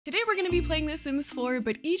Today we're going to be playing The Sims 4,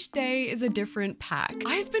 but each day is a different pack.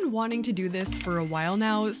 I've been wanting to do this for a while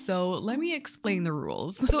now, so let me explain the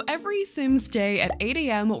rules. So every Sims day at 8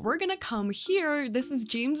 AM, we're going to come here. This is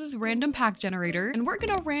James's random pack generator, and we're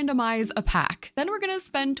going to randomize a pack. Then we're going to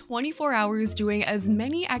spend 24 hours doing as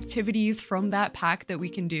many activities from that pack that we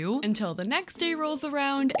can do until the next day rolls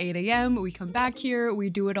around, 8 AM, we come back here, we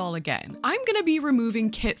do it all again. I'm going to be removing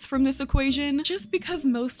kits from this equation just because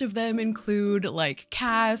most of them include like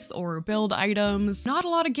cats or build items, not a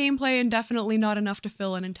lot of gameplay, and definitely not enough to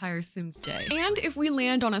fill an entire Sims day. And if we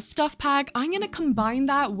land on a stuff pack, I'm gonna combine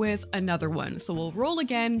that with another one. So we'll roll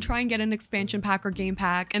again, try and get an expansion pack or game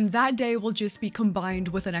pack, and that day will just be combined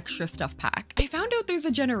with an extra stuff pack. I found out there's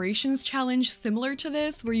a generations challenge similar to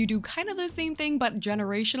this where you do kind of the same thing but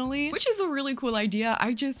generationally, which is a really cool idea.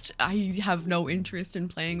 I have no interest in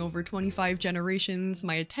playing over 25 generations.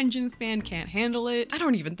 My attention span can't handle it. I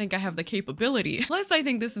don't even think I have the capability. Plus, I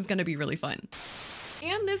think this is gonna be really fun.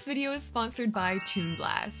 And this video is sponsored by Toon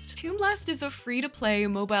Blast. Toon Blast is a free-to-play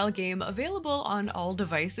mobile game available on all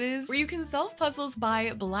devices where you can solve puzzles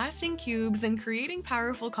by blasting cubes and creating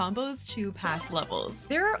powerful combos to pass levels.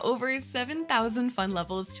 There are over 7,000 fun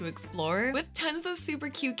levels to explore with tons of super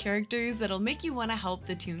cute characters that'll make you want to help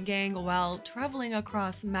the Toon Gang while traveling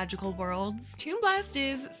across magical worlds. Toon Blast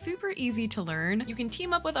is super easy to learn. You can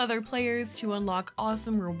team up with other players to unlock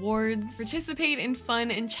awesome rewards, participate in fun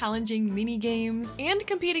and challenging mini games, and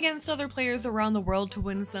compete against other players around the world to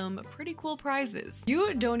win some pretty cool prizes.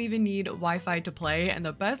 You don't even need Wi-Fi to play, and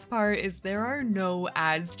the best part is there are no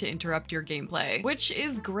ads to interrupt your gameplay, which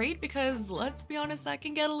is great because, let's be honest, that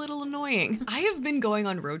can get a little annoying. I have been going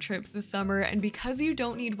on road trips this summer, and because you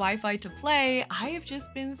don't need Wi-Fi to play, I have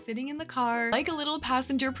just been sitting in the car like a little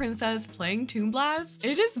passenger princess playing Toon Blast.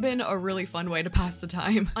 It has been a really fun way to pass the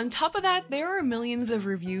time. On top of that, there are millions of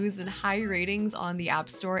reviews and high ratings on the App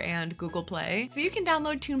Store and Google Play, so you can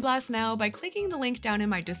download Toon Blast now by clicking the link down in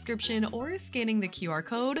my description or scanning the QR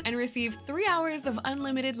code and receive 3 hours of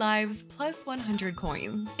unlimited lives plus 100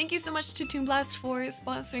 coins. Thank you so much to Toon Blast for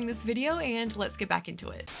sponsoring this video, and let's get back into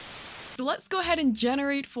it. So let's go ahead and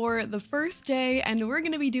generate for the first day, and we're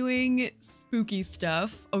gonna be doing spooky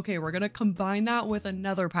stuff. Okay, we're gonna combine that with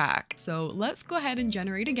another pack. So let's go ahead and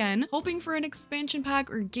generate again, hoping for an expansion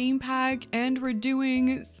pack or game pack, and we're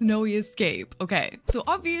doing Snowy Escape. Okay, so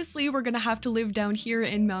obviously we're gonna have to live down here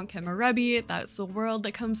in MacLeod. That's the world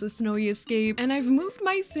that comes with Snowy Escape, and I've moved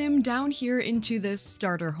my sim down here into this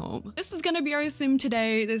starter home. This is gonna be our sim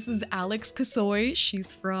today. This is Alex Kasoy. She's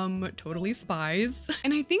from Totally Spies.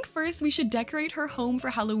 And I think first we should decorate her home for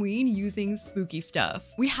Halloween using spooky stuff.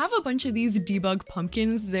 We have a bunch of these debug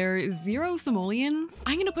pumpkins. They're 0 simoleons.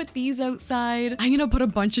 I'm gonna put these outside. I'm gonna put a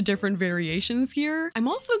bunch of different variations here. I'm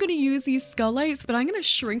also gonna use these skull lights, but I'm gonna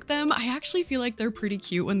shrink them. I actually feel like they're pretty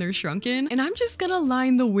cute when they're shrunken, and I'm just gonna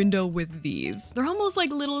line the window with these. They're almost like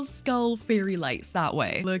little skull fairy lights that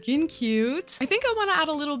way. Looking cute. I think I want to add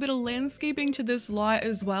a little bit of landscaping to this lot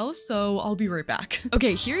as well, so I'll be right back.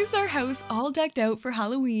 Okay, here's our house all decked out for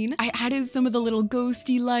Halloween. I added some of the little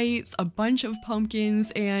ghosty lights, a bunch of pumpkins,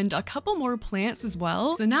 and a couple more plants as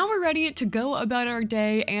well. So now we're ready to go about our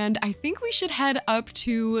day, and I think we should head up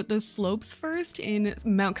to the slopes first in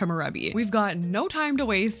MacLeod. We've got no time to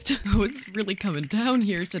waste. Oh, it's really coming down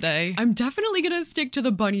here today. I'm definitely gonna stick to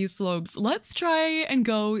the bunny slopes. Let's try and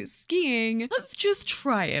go skiing. Let's just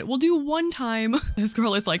try it. We'll do one time. This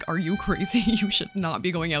girl is like, are you crazy? You should not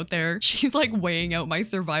be going out there. She's like weighing out my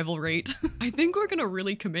survival rate. I think we're gonna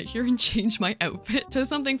really commit here and change my outfit to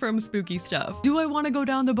something from spooky stuff. Do I want to go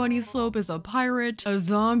down the bunny slope as a pirate, a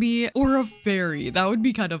zombie, or a fairy? That would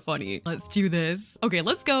be kind of funny. Let's do this. Okay,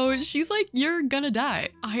 let's go. She's like, you're gonna die.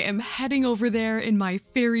 I am heading over there in my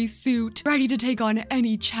fairy suit, ready to take on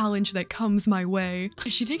any challenge that comes my way.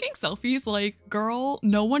 Is she taking selfies? Like, girl,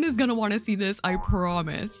 no one is gonna want to see this, I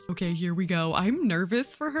promise. Okay, here we go. I'm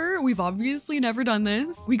nervous for her. We've obviously never done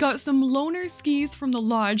this. We got some loaner skis from the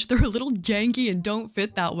lodge. They're a little janky and don't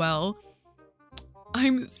fit that well.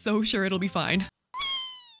 I'm so sure it'll be fine.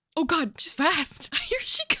 Oh god, she's fast. Here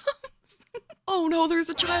she comes. Oh no, there's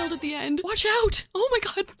a child at the end. Watch out. Oh my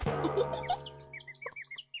god.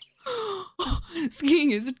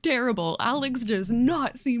 Skiing is terrible. Alex does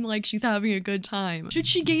not seem like she's having a good time. Should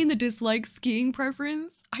she gain the dislike skiing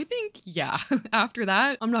preference? I think, yeah. After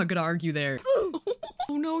that, I'm not gonna argue there.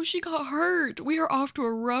 Oh no, she got hurt. We are off to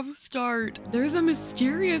a rough start. There's a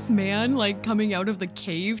mysterious man like coming out of the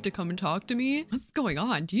cave to come and talk to me. What's going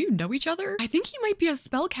on? Do you know each other? I think he might be a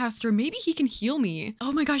spellcaster. Maybe he can heal me.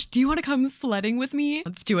 Oh my gosh, do you want to come sledding with me?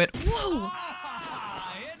 Let's do it. Whoa.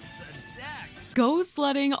 Go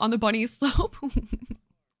sledding on the bunny slope.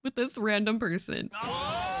 with this random person.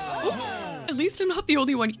 Oh, at least I'm not the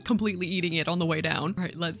only one completely eating it on the way down. All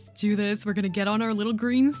right, let's do this. We're gonna get on our little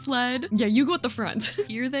green sled. Yeah, you go at the front.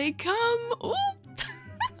 Here they come. Oh.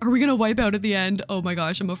 Are we gonna wipe out at the end? Oh my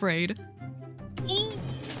gosh, I'm afraid.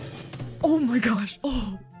 Oh my gosh.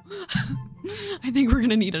 Oh. I think we're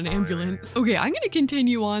gonna need an ambulance. Okay, I'm gonna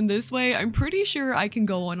continue on this way. I'm pretty sure I can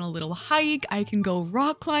go on a little hike. I can go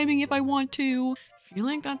rock climbing if I want to. Feel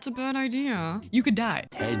like that's a bad idea. You could die.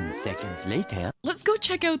 10 seconds later. Let's go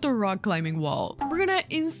check out the rock climbing wall. We're gonna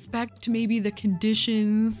inspect maybe the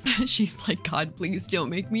conditions. She's like, God, please don't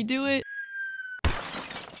make me do it.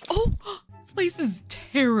 Oh, this place is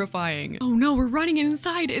terrifying. Oh no, we're running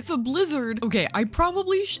inside. It's a blizzard. Okay, I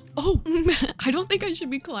probably oh, I don't think I should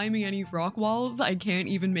be climbing any rock walls. I can't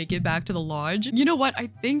even make it back to the lodge. You know what? I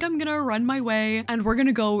think I'm gonna run my way and we're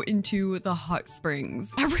gonna go into the hot springs.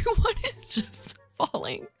 Everyone is just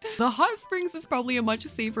falling. The hot springs is probably a much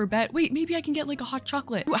safer bet. Wait, maybe I can get like a hot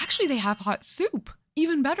chocolate. Oh, actually they have hot soup.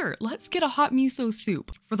 Even better, let's get a hot miso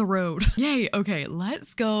soup for the road. Yay, okay,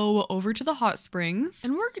 let's go over to the hot springs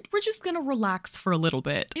and we're just gonna relax for a little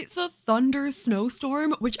bit. It's a thunder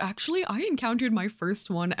snowstorm, which actually I encountered my first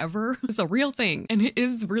one ever. It's a real thing and it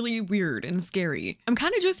is really weird and scary. I'm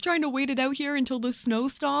kind of just trying to wait it out here until the snow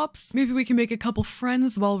stops. Maybe we can make a couple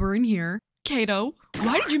friends while we're in here. Kato,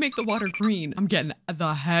 why did you make the water green? I'm getting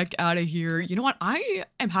the heck out of here. You know what? I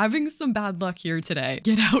am having some bad luck here today.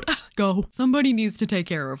 Get out. Go. Somebody needs to take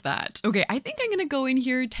care of that. Okay, I think I'm gonna go in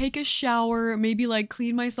here, take a shower, maybe like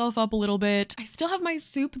clean myself up a little bit. I still have my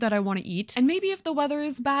soup that I want to eat. And maybe if the weather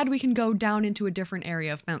is bad, we can go down into a different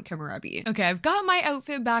area of Mount Kimurabi. Okay, I've got my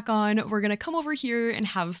outfit back on. We're gonna come over here and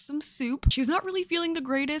have some soup. She's not really feeling the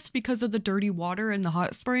greatest because of the dirty water in the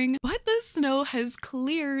hot spring, but the snow has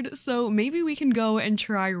cleared, so maybe we can go and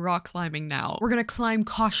try rock climbing now. We're gonna climb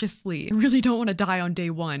cautiously. I really don't want to die on day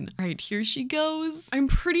one. All right, here she goes. I'm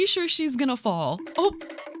pretty sure she's gonna fall. Oh,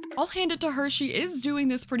 I'll hand it to her. She is doing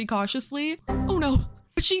this pretty cautiously. Oh no.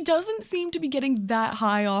 But she doesn't seem to be getting that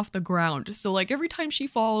high off the ground. So like every time she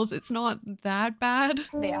falls, it's not that bad.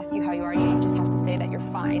 They ask you how you are, you just have to say that you're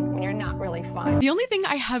fine when you're not really fine. The only thing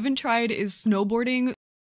I haven't tried is snowboarding.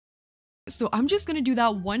 So I'm just gonna do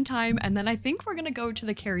that one time and then I think we're gonna go to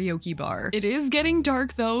the karaoke bar. It is getting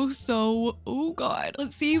dark though, so oh god.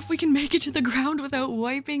 Let's see if we can make it to the ground without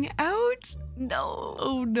wiping out. No,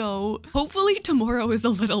 oh no. Hopefully tomorrow is a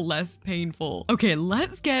little less painful. Okay,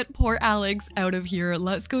 let's get poor Alex out of here.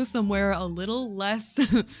 Let's go somewhere a little less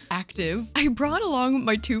active. I brought along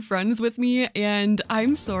my two friends with me and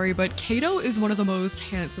I'm sorry, but Kato is one of the most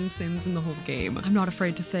handsome Sims in the whole game. I'm not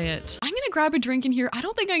afraid to say it. I'm gonna grab a drink in here. I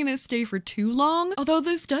don't think I'm gonna stay for too long, although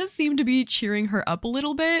this does seem to be cheering her up a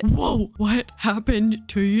little bit. Whoa, what happened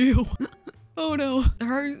to you? Oh no,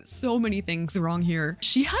 there are so many things wrong here.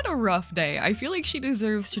 She had a rough day. I feel like she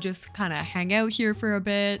deserves to just kind of hang out here for a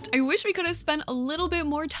bit. I wish we could have spent a little bit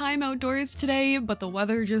more time outdoors today, but the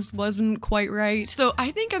weather just wasn't quite right. So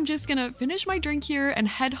I think I'm just gonna finish my drink here and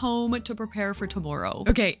head home to prepare for tomorrow.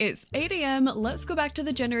 Okay, it's 8 a.m. Let's go back to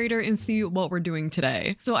the generator and see what we're doing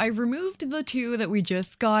today. So I removed the two that we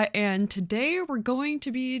just got, and today we're going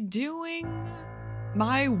to be doing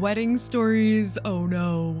my wedding stories. Oh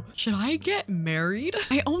no. Should I get married?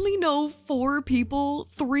 I only know 4 people,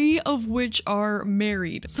 3 of which are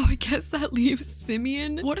married. So I guess that leaves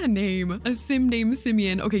Simeon. What a name. A sim named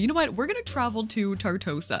Simeon. Okay, you know what? We're gonna travel to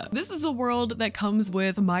Tartosa. This is a world that comes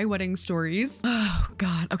with my wedding stories. Oh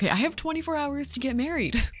god. Okay, I have 24 hours to get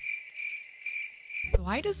married. So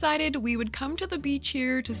I decided we would come to the beach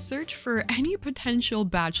here to search for any potential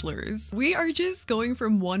bachelors. We are just going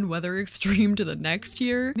from one weather extreme to the next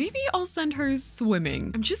here. Maybe I'll send her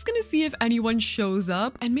swimming. I'm just gonna see if anyone shows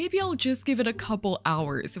up and maybe I'll just give it a couple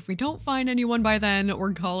hours. If we don't find anyone by then,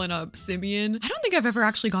 we're calling up Simeon. I don't think I've ever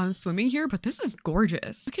actually gone swimming here, but this is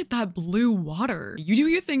gorgeous. Look at that blue water. You do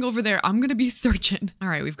your thing over there. I'm gonna be searching. All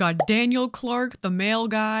right, we've got Daniel Clark, the male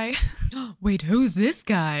guy. Wait, who's this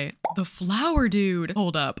guy? The flower dude.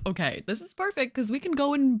 Hold up. Okay, this is perfect because we can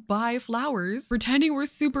go and buy flowers, pretending we're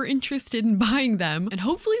super interested in buying them, and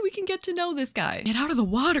hopefully we can get to know this guy. Get out of the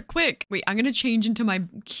water, quick. Wait, I'm gonna change into my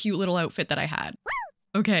cute little outfit that I had.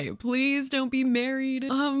 Okay, please don't be married.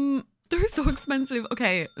 They're so expensive.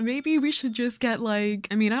 Okay, maybe we should just get like,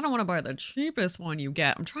 I mean, I don't want to buy the cheapest one you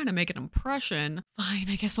get. I'm trying to make an impression. Fine,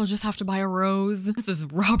 I guess I'll just have to buy a rose. This is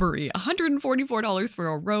robbery. $144 for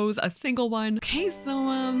a rose, a single one. Okay, so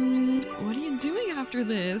what are you doing after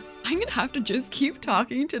this? I'm gonna have to just keep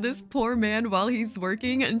talking to this poor man while he's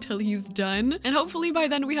working until he's done. And hopefully by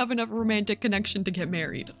then we have enough romantic connection to get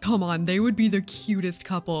married. Come on, they would be the cutest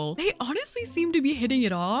couple. They honestly seem to be hitting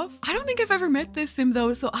it off. I don't think I've ever met this sim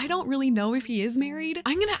though, so I don't really know if he is married.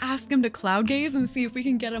 I'm gonna ask him to cloud gaze and see if we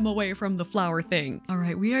can get him away from the flower thing. All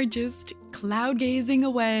right, we are just cloud gazing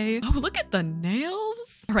away. Oh, look at the nails.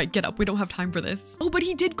 All right, get up. We don't have time for this. Oh, but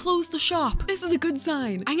he did close the shop. This is a good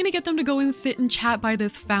sign. I'm gonna get them to go and sit and chat by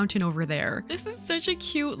this fountain over there. This is such a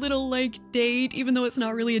cute little like date, even though it's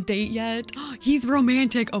not really a date yet. He's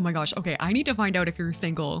romantic. Oh my gosh. Okay, I need to find out if you're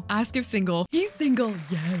single. Ask if single. He's single.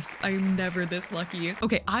 Yes, I'm never this lucky.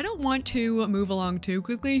 Okay, I don't want to move along too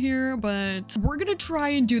quickly here, but we're gonna try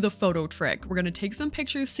and do the photo trick. We're gonna take some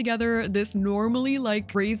pictures together. This normally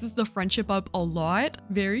like raises the friendship up a lot.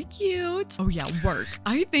 Very cute. Oh yeah, work.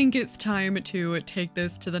 I think it's time to take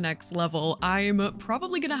this to the next level. I'm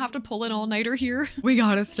probably gonna have to pull an all-nighter here. We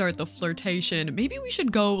gotta start the flirtation. Maybe we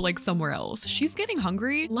should go like somewhere else. She's getting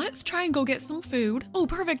hungry. Let's try and go get some food. Oh,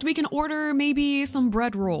 perfect. We can order maybe some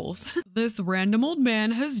bread rolls. This random old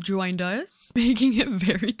man has joined us, making it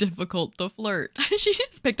very difficult to flirt. She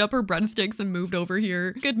just picked up her breadsticks and moved over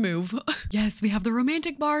here. Good move. Yes, we have the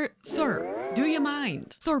romantic bar. Sir, do you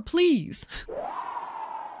mind? Sir, please.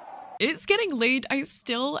 It's getting late. I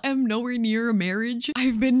still am nowhere near a marriage.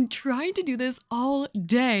 I've been trying to do this all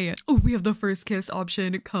day. Oh, we have the first kiss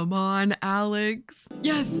option. Come on, Alex.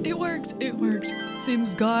 Yes, it worked. It worked.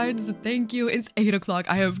 Sims gods, thank you. It's 8 o'clock.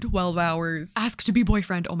 I have 12 hours. Ask to be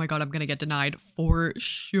boyfriend. Oh my god, I'm gonna get denied for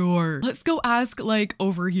sure. Let's go ask like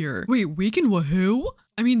over here. Wait, we can woohoo?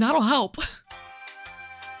 I mean, that'll help.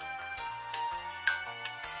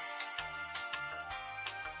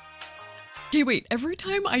 Okay, wait, every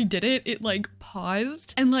time I did it, it like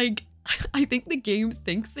paused and like, I think the game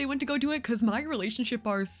thinks they went to go do it because my relationship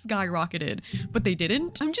bar skyrocketed, but they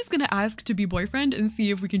didn't. I'm just gonna ask to be boyfriend and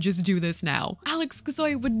see if we can just do this now. Alex, so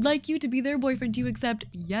I would like you to be their boyfriend. Do you accept?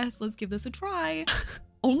 Yes, let's give this a try.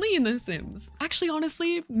 Only in The Sims. Actually,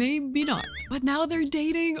 honestly, maybe not. But now they're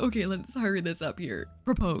dating. Okay, let's hurry this up here.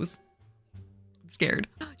 Propose. Scared.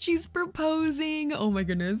 She's proposing. Oh my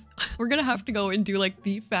goodness. We're gonna have to go and do like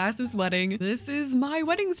the fastest wedding. This is my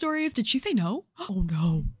wedding stories. Did she say no? Oh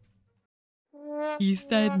no. He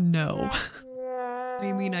said no.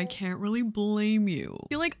 I mean, I can't really blame you. I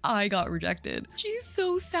feel like I got rejected. She's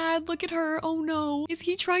so sad. Look at her. Oh no. Is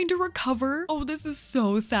he trying to recover? Oh, this is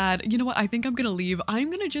so sad. You know what? I think I'm gonna leave. I'm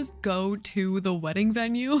gonna just go to the wedding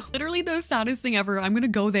venue. Literally the saddest thing ever. I'm gonna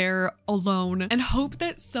go there alone and hope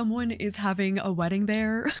that someone is having a wedding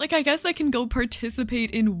there. Like, I guess I can go participate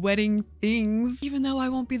in wedding things, even though I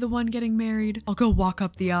won't be the one getting married. I'll go walk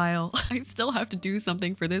up the aisle. I still have to do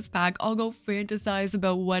something for this pack. I'll go fantasize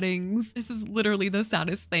about weddings. This is literally the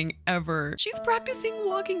saddest thing ever. She's practicing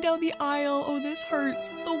walking down the aisle. Oh, this hurts.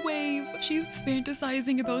 The wave. She's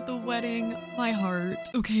fantasizing about the wedding. My heart.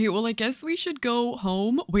 Okay, well, I guess we should go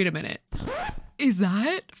home. Wait a minute. Is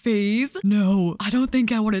that FaZe? No, I don't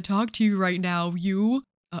think I want to talk to you right now. You?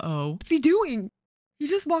 Uh-oh. What's he doing? He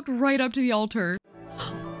just walked right up to the altar.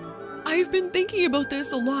 I've been thinking about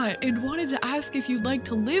this a lot and wanted to ask if you'd like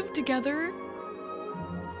to live together.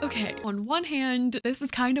 Okay, on one hand, this is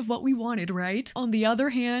kind of what we wanted, right? On the other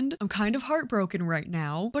hand, I'm kind of heartbroken right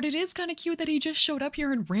now, but it is kind of cute that he just showed up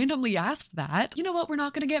here and randomly asked that. You know what? We're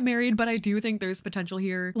not gonna get married, but I do think there's potential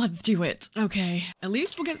here. Let's do it. Okay, at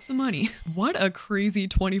least we'll get some money. What a crazy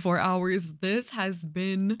 24 hours this has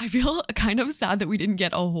been. I feel kind of sad that we didn't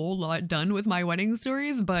get a whole lot done with my wedding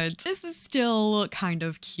stories, but this is still kind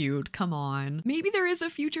of cute. Come on. Maybe there is a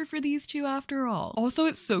future for these two after all. Also,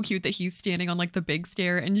 it's so cute that he's standing on like the big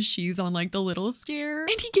stair and she's on like the little stair.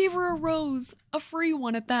 And he gave her a rose. A free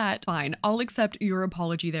one at that. Fine, I'll accept your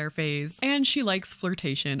apology there, FaZe. And she likes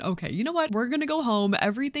flirtation. Okay, you know what? We're gonna go home.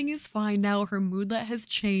 Everything is fine now. Her moodlet has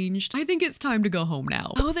changed. I think it's time to go home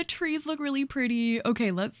now. Oh, the trees look really pretty.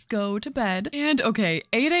 Okay, let's go to bed. And okay,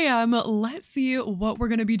 8 a.m. Let's see what we're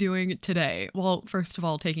gonna be doing today. Well, first of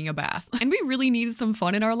all, taking a bath. And we really need some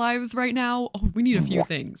fun in our lives right now. Oh, we need a few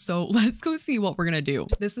things. So let's go see what we're gonna do.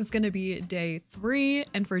 This is gonna be day 3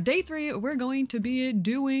 and And for day 3, we're going to be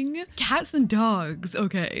doing cats and dogs.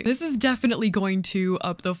 Okay, this is definitely going to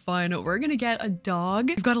up the fun. We're gonna get a dog.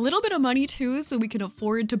 We've got a little bit of money too, so we can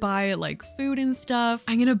afford to buy like food and stuff.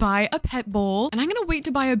 I'm gonna buy a pet bowl, and I'm gonna wait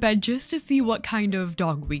to buy a bed just to see what kind of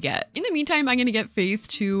dog we get. In the meantime, I'm gonna get Face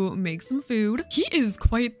to make some food. He is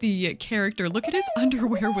quite the character. Look at his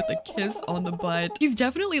underwear with a kiss on the butt. He's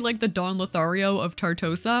definitely like the Don Lothario of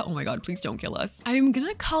Tartosa. Oh my god, please don't kill us. I'm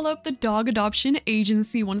gonna call up the dog adoption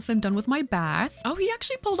agency once I'm done with my bath. Oh, he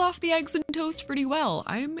actually pulled off the eggs and toast pretty well.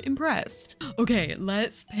 I'm impressed. Okay,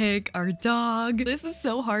 let's pick our dog. This is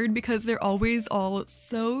so hard because they're always all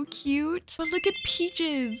so cute. But look at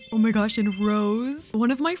Peaches. Oh my gosh, and Rose.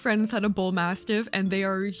 One of my friends had a bull mastiff and they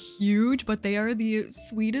are huge, but they are the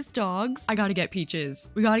sweetest dogs. I gotta get Peaches.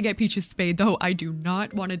 We gotta get Peaches spayed though. I do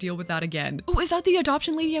not want to deal with that again. Oh, is that the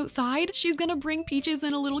adoption lady outside? She's gonna bring Peaches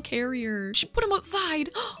in a little carrier. She put him outside.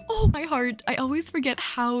 Oh, my heart. I always forget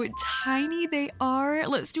how tiny they are.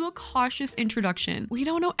 Let's do a cautious introduction. We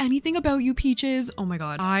don't know anything about you, Peaches. Oh my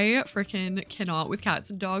god. I freaking cannot with cats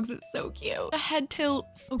and dogs. It's so cute. The head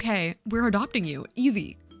tilts. Okay, we're adopting you.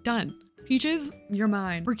 Easy. Done. Peaches, you're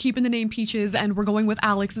mine. We're keeping the name Peaches and we're going with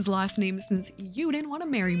Alex's last name since you didn't want to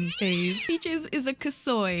marry me, Faze. Peaches is a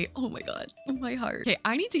Kasoi. Oh my god. Oh my heart. Okay,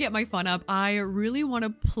 I need to get my fun up. I really want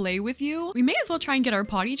to play with you. We may as well try and get our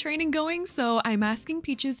potty training going, so I'm asking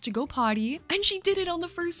Peaches to go potty. And she did it on the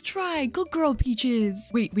first try. Good girl, Peaches.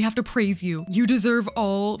 Wait, we have to praise you. You deserve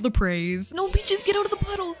all the praise. No, Peaches, get out of the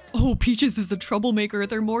puddle. Oh, Peaches is a troublemaker.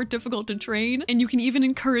 They're more difficult to train and you can even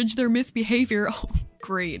encourage their misbehavior. Oh.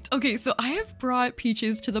 Great. Okay, so I have brought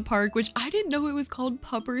Peaches to the park, which I didn't know it was called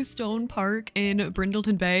Pupperstone Park in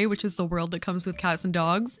Brindleton Bay, which is the world that comes with cats and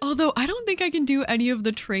dogs. Although I don't think I can do any of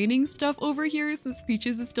the training stuff over here since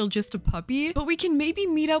Peaches is still just a puppy, but we can maybe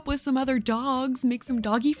meet up with some other dogs, make some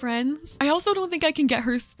doggy friends. I also don't think I can get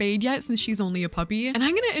her spayed yet since she's only a puppy. And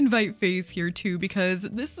I'm gonna invite Faze here too because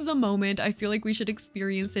this is a moment I feel like we should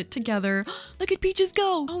experience it together. Look at Peaches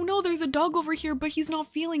go. Oh no, there's a dog over here, but he's not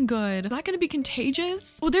feeling good. Is that gonna be contagious?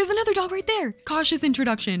 Oh, there's another dog right there. Cautious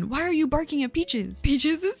introduction. Why are you barking at Peaches?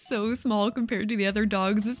 Peaches is so small compared to the other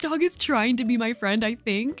dogs. This dog is trying to be my friend, I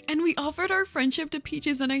think. And we offered our friendship to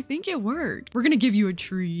Peaches and I think it worked. We're gonna give you a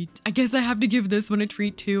treat. I guess I have to give this one a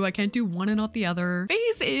treat too. I can't do one and not the other.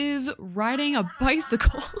 Faze is riding a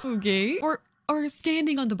bicycle. Okay. Or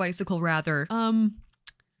standing on the bicycle rather.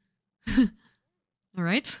 All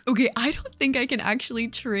right. Okay, I don't think I can actually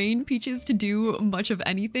train Peaches to do much of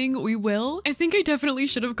anything. We will. I think I definitely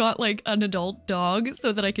should have got like an adult dog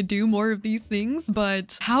so that I could do more of these things,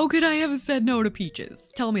 but how could I have said no to Peaches?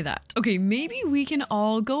 Tell me that. Okay, maybe we can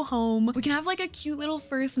all go home. We can have like a cute little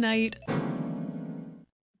first night.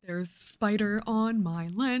 There's a spider on my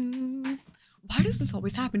lens. Why does this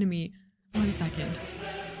always happen to me? 1 second.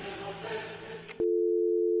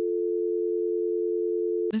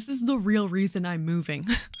 This is the real reason I'm moving.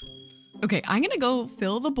 Okay, I'm gonna go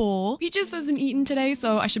fill the bowl. Peaches hasn't eaten today,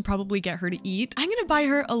 so I should probably get her to eat. I'm gonna buy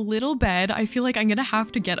her a little bed. I feel like I'm gonna have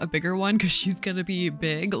to get a bigger one because she's gonna be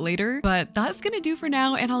big later, but that's gonna do for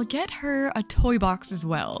now. And I'll get her a toy box as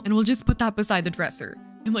well. And we'll just put that beside the dresser.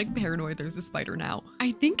 I'm like paranoid there's a spider now.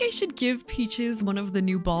 I think I should give Peaches one of the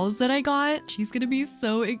new balls that I got. She's gonna be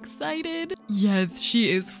so excited. Yes,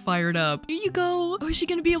 she is fired up. Here you go. Oh, is she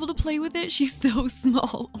gonna be able to play with it? She's so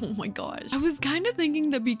small. Oh my gosh. I was kind of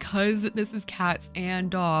thinking that because this is cats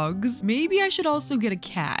and dogs, maybe I should also get a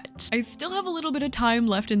cat. I still have a little bit of time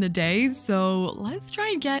left in the day, so let's try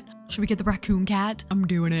and get... Should we get the raccoon cat? I'm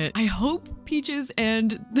doing it. I hope Peaches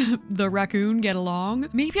and the raccoon get along.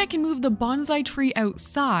 Maybe I can move the bonsai tree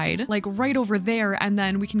outside, like right over there, and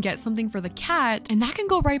then we can get something for the cat, and that can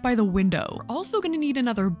go right by the window. We're also gonna need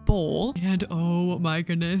another bowl. And oh my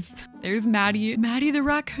goodness, there's Maddie. Maddie the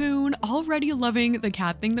raccoon, already loving the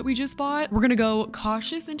cat thing that we just bought. We're gonna go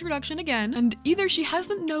cautious introduction again, and either she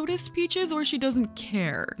hasn't noticed Peaches or she doesn't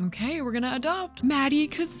care. Okay, we're gonna adopt Maddie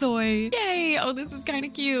Kasoi. Yay! Oh, this is kind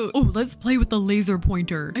of cute. Oh, let's play with the laser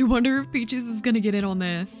pointer. I wonder if Peaches is gonna get in on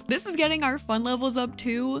this. This is getting our fun levels up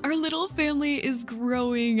too. Our little family is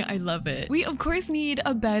growing. I love it. We of course need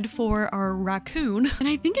a bed for our raccoon, and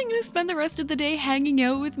I think I'm gonna spend the rest of the day hanging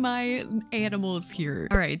out with my animals here.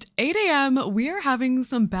 All right, 8 a.m. We are having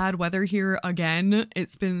some bad weather here again.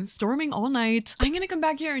 It's been storming all night. I'm gonna come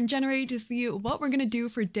back here and generate to see what we're gonna do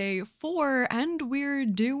for day 4, and we're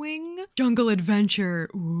doing jungle adventure.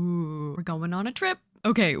 Ooh, we're going on a trip.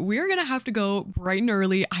 Okay, we're gonna have to go bright and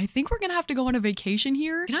early. I think we're gonna have to go on a vacation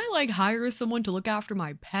here. Can I like hire someone to look after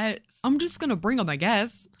my pets? I'm just gonna bring them, I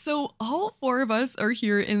guess. So all 4 of us are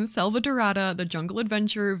here in Sydneymacoretta, the jungle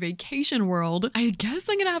adventure vacation world. I guess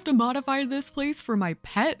I'm gonna have to modify this place for my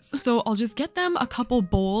pets. So I'll just get them a couple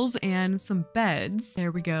bowls and some beds.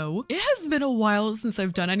 There we go. It has been a while since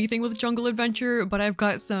I've done anything with jungle adventure, but I've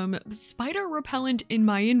got some spider repellent in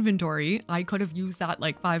my inventory. I could have used that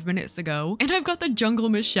like 5 minutes ago. And I've got the jungle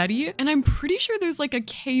machete, and I'm pretty sure there's like a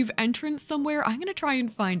cave entrance somewhere. I'm gonna try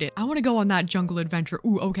and find it. I want to go on that jungle adventure.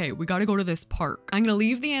 Ooh, okay, we gotta go to this park. I'm gonna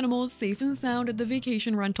leave the animals safe and sound at the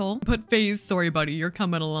vacation rental. But FaZe, sorry buddy, you're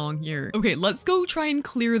coming along here. Okay, let's go try and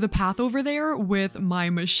clear the path over there with my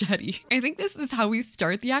machete. I think this is how we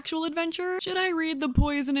start the actual adventure. Should I read the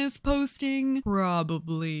poisonous posting?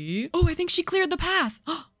 Probably. Oh, I think she cleared the path.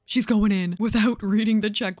 She's going in without reading the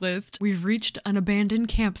checklist. We've reached an abandoned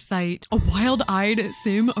campsite. A wild-eyed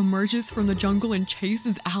Sim emerges from the jungle and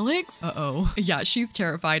chases Alex. Uh-oh. Yeah, she's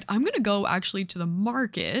terrified. I'm gonna go actually to the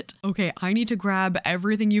market. Okay, I need to grab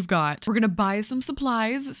everything you've got. We're gonna buy some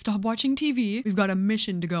supplies, stop watching TV. We've got a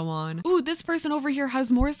mission to go on. Ooh, this person over here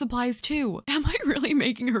has more supplies too. Am I really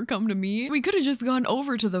making her come to me? We could have just gone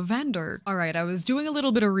over to the vendor. All right, I was doing a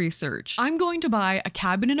little bit of research. I'm going to buy a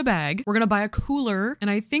cabin in a bag. We're gonna buy a cooler, and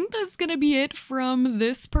I think that's gonna be it from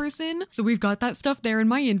this person. So we've got that stuff there in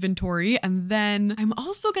my inventory, and then I'm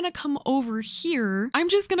also gonna come over here. I'm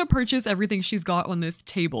just gonna purchase everything she's got on this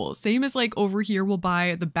table. Same as like over here, we'll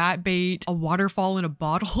buy the bat bait, a waterfall in a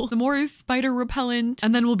bottle, the more spider repellent,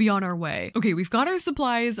 and then we'll be on our way. Okay, we've got our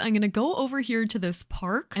supplies. I'm gonna go over here to this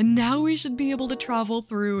park, and now we should be able to travel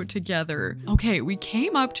through together. Okay, we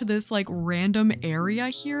came up to this like random area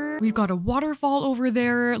here. We've got a waterfall over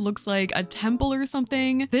there. It looks like a temple or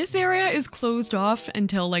something. This area is closed off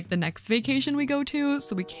until like the next vacation we go to,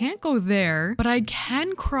 so we can't go there, but I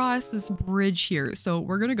can cross this bridge here. So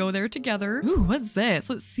we're gonna go there together. Ooh, what's this?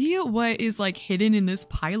 Let's see what is like hidden in this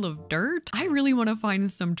pile of dirt. I really want to find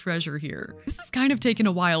some treasure here. This is kind of taking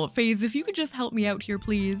a while. FaZe, if you could just help me out here,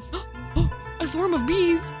 please. A swarm of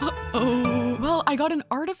bees. Uh-oh. Well, I got an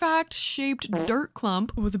artifact-shaped dirt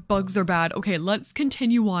clump. Oh, the bugs are bad. Okay, let's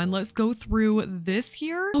continue on. Let's go through this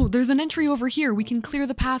here. Oh, there's an entry over here. We can clear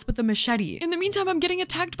the path with the machete. In the meantime, I'm getting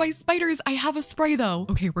attacked by spiders. I have a spray though.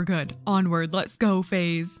 Okay, we're good. Onward. Let's go,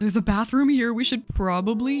 FaZe. There's a bathroom here we should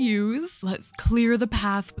probably use. Let's clear the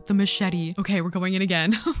path with the machete. Okay, we're going in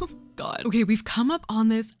again. God. Okay, we've come up on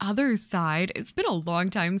this other side. It's been a long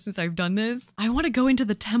time since I've done this. I want to go into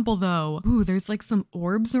the temple though. Ooh, there's like some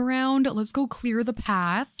orbs around. Let's go clear the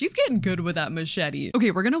path. She's getting good with that machete.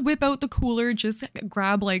 Okay, we're gonna whip out the cooler, just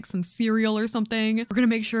grab like some cereal or something. We're gonna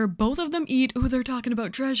make sure both of them eat. Oh, they're talking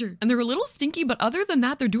about treasure. And they're a little stinky, but other than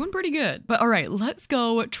that, they're doing pretty good. But all right, let's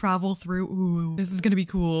go travel through. Ooh, this is gonna be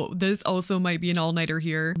cool. This also might be an all-nighter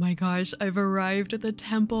here. Oh my gosh, I've arrived at the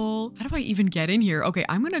temple. How do I even get in here? Okay,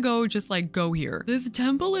 I'm gonna go just like go here. This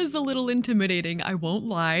temple is a little intimidating, I won't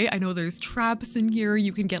lie. I know there's traps in here.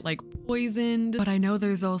 You can get like poisoned, but I know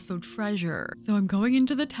there's also treasure. So I'm going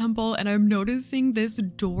into the temple and I'm noticing this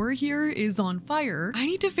door here is on fire. I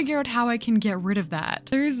need to figure out how I can get rid of that.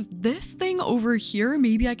 There's this thing over here.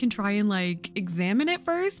 Maybe I can try and like examine it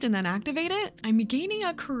first and then activate it. I'm gaining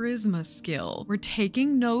a charisma skill. We're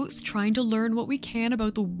taking notes, trying to learn what we can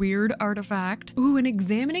about the weird artifact. Ooh, and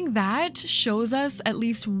examining that shows us at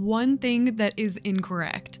least one thing that is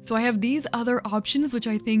incorrect. So I have these other options, which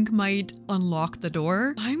I think might unlock the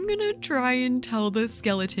door. I'm gonna try and tell the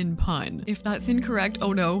skeleton pun. If that's incorrect,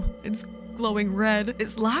 oh no, it's glowing red.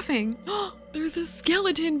 It's laughing. There's a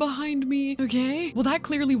skeleton behind me. Okay, well that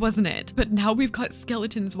clearly wasn't it. But now we've got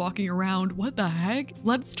skeletons walking around. What the heck?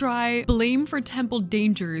 Let's try blame for temple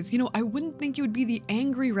dangers. You know, I wouldn't think it would be the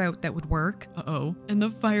angry route that would work. Uh-oh. And the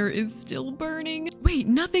fire is still burning. Wait,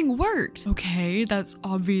 nothing worked. Okay, that's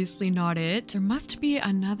obviously not it. There must be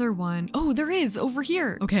another one. Oh, there is over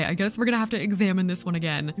here. Okay, I guess we're gonna have to examine this one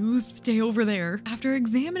again. Ooh, stay over there. After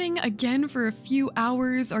examining again for a few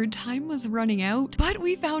hours, our time was running out, but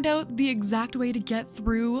we found out the exact way to get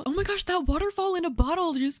through. Oh my gosh, that waterfall in a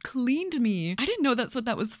bottle just cleaned me. I didn't know that's what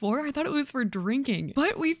that was for. I thought it was for drinking,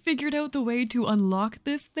 but we figured out the way to unlock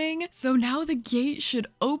this thing. So now the gate should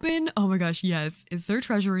open. Oh my gosh, yes. Is there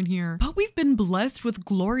treasure in here? But we've been blessed with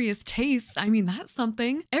glorious tastes. I mean, that's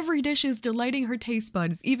something. Every dish is delighting her taste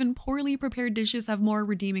buds. Even poorly prepared dishes have more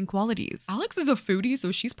redeeming qualities. Alex is a foodie,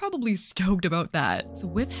 so she's probably stoked about that. So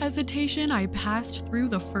with hesitation, I passed through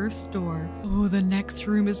the first door. Oh, the next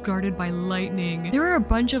room is guarded by lightning. There are a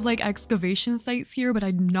bunch of like excavation sites here, but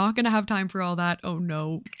I'm not gonna have time for all that. Oh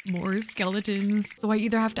no, more skeletons. So I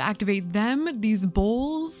either have to activate them, these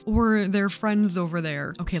bowls, or their friends over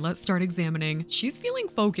there. Okay, let's start examining. She's feeling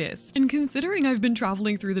focused. And considering I've been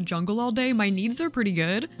traveling through the jungle all day, my needs are pretty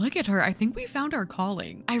good. Look at her. I think we found our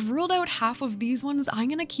calling. I've ruled out half of these ones. I'm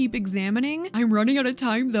gonna keep examining. I'm running out of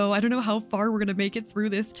time though. I don't know how far we're gonna make it through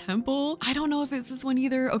this temple. I don't know if it's this one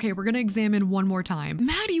either. Okay, we're gonna examine one more time.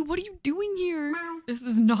 Maddie, what are you doing here? This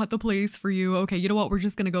is not the place for you. Okay, you know what? We're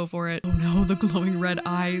just gonna go for it. Oh no, the glowing red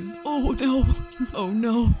eyes. Oh no. Oh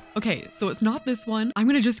no. Okay, so it's not this one. I'm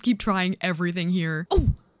gonna just keep trying everything here. Oh!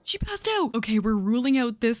 She passed out. Okay, we're ruling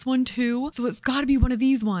out this one too. So it's gotta be one of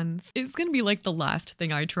these ones. It's gonna be like the last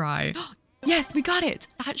thing I try. Yes, we got it.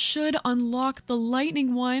 That should unlock the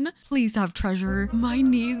lightning one. Please have treasure. My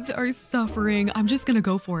needs are suffering. I'm just gonna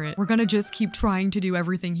go for it. We're gonna just keep trying to do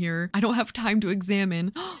everything here. I don't have time to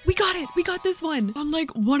examine. We got it. We got this one on like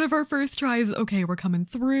one of our first tries. Okay, we're coming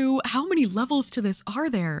through. How many levels to this are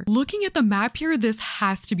there? Looking at the map here, this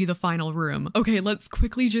has to be the final room. Okay, let's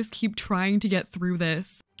quickly just keep trying to get through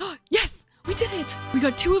this. Yes! We did it! We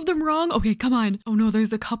got 2 of them wrong. Okay, come on. Oh no,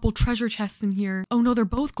 there's a couple treasure chests in here. Oh no, they're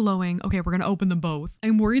both glowing. Okay, we're gonna open them both.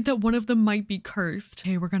 I'm worried that one of them might be cursed.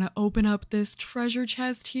 Okay, we're gonna open up this treasure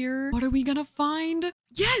chest here. What are we gonna find?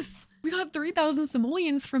 Yes! We got 3,000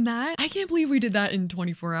 simoleons from that. I can't believe we did that in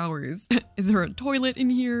 24 hours. Is there a toilet in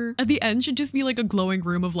here? At the end should just be like a glowing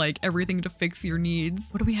room of like everything to fix your needs.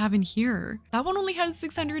 What do we have in here? That one only has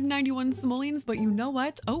 691 simoleons, but you know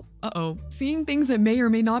what? Oh, uh-oh. Seeing things that may or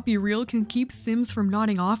may not be real can keep Sims from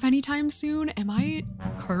nodding off anytime soon. Am I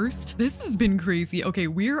cursed? This has been crazy. Okay,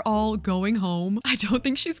 we're all going home. I don't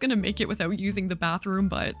think she's gonna make it without using the bathroom,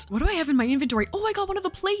 but what do I have in my inventory? Oh, I got one of the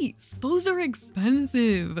plates. Those are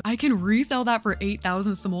expensive. I can resell that for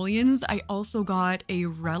 8,000 simoleons. I also got a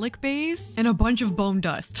relic base and a bunch of bone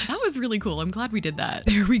dust. That was really cool. I'm glad we did that.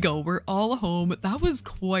 There we go. We're all home. That was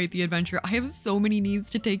quite the adventure. I have so many needs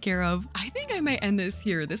to take care of. I think I might end this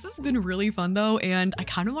here. This has been really fun though, and I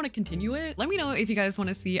kind of want to continue it. Let me know if you guys want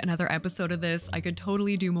to see another episode of this. I could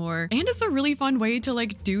totally do more. And it's a really fun way to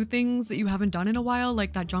like do things that you haven't done in a while,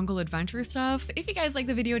 like that jungle adventure stuff. If you guys like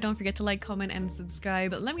the video, don't forget to like, comment, and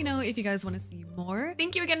subscribe. Let me know if you guys want to see more.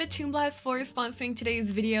 Thank you again to Toon Blast for sponsoring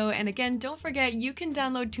today's video. And again, don't forget you can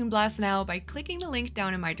download Toon Blast now by clicking the link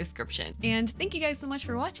down in my description. And thank you guys so much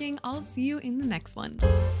for watching. I'll see you in the next one.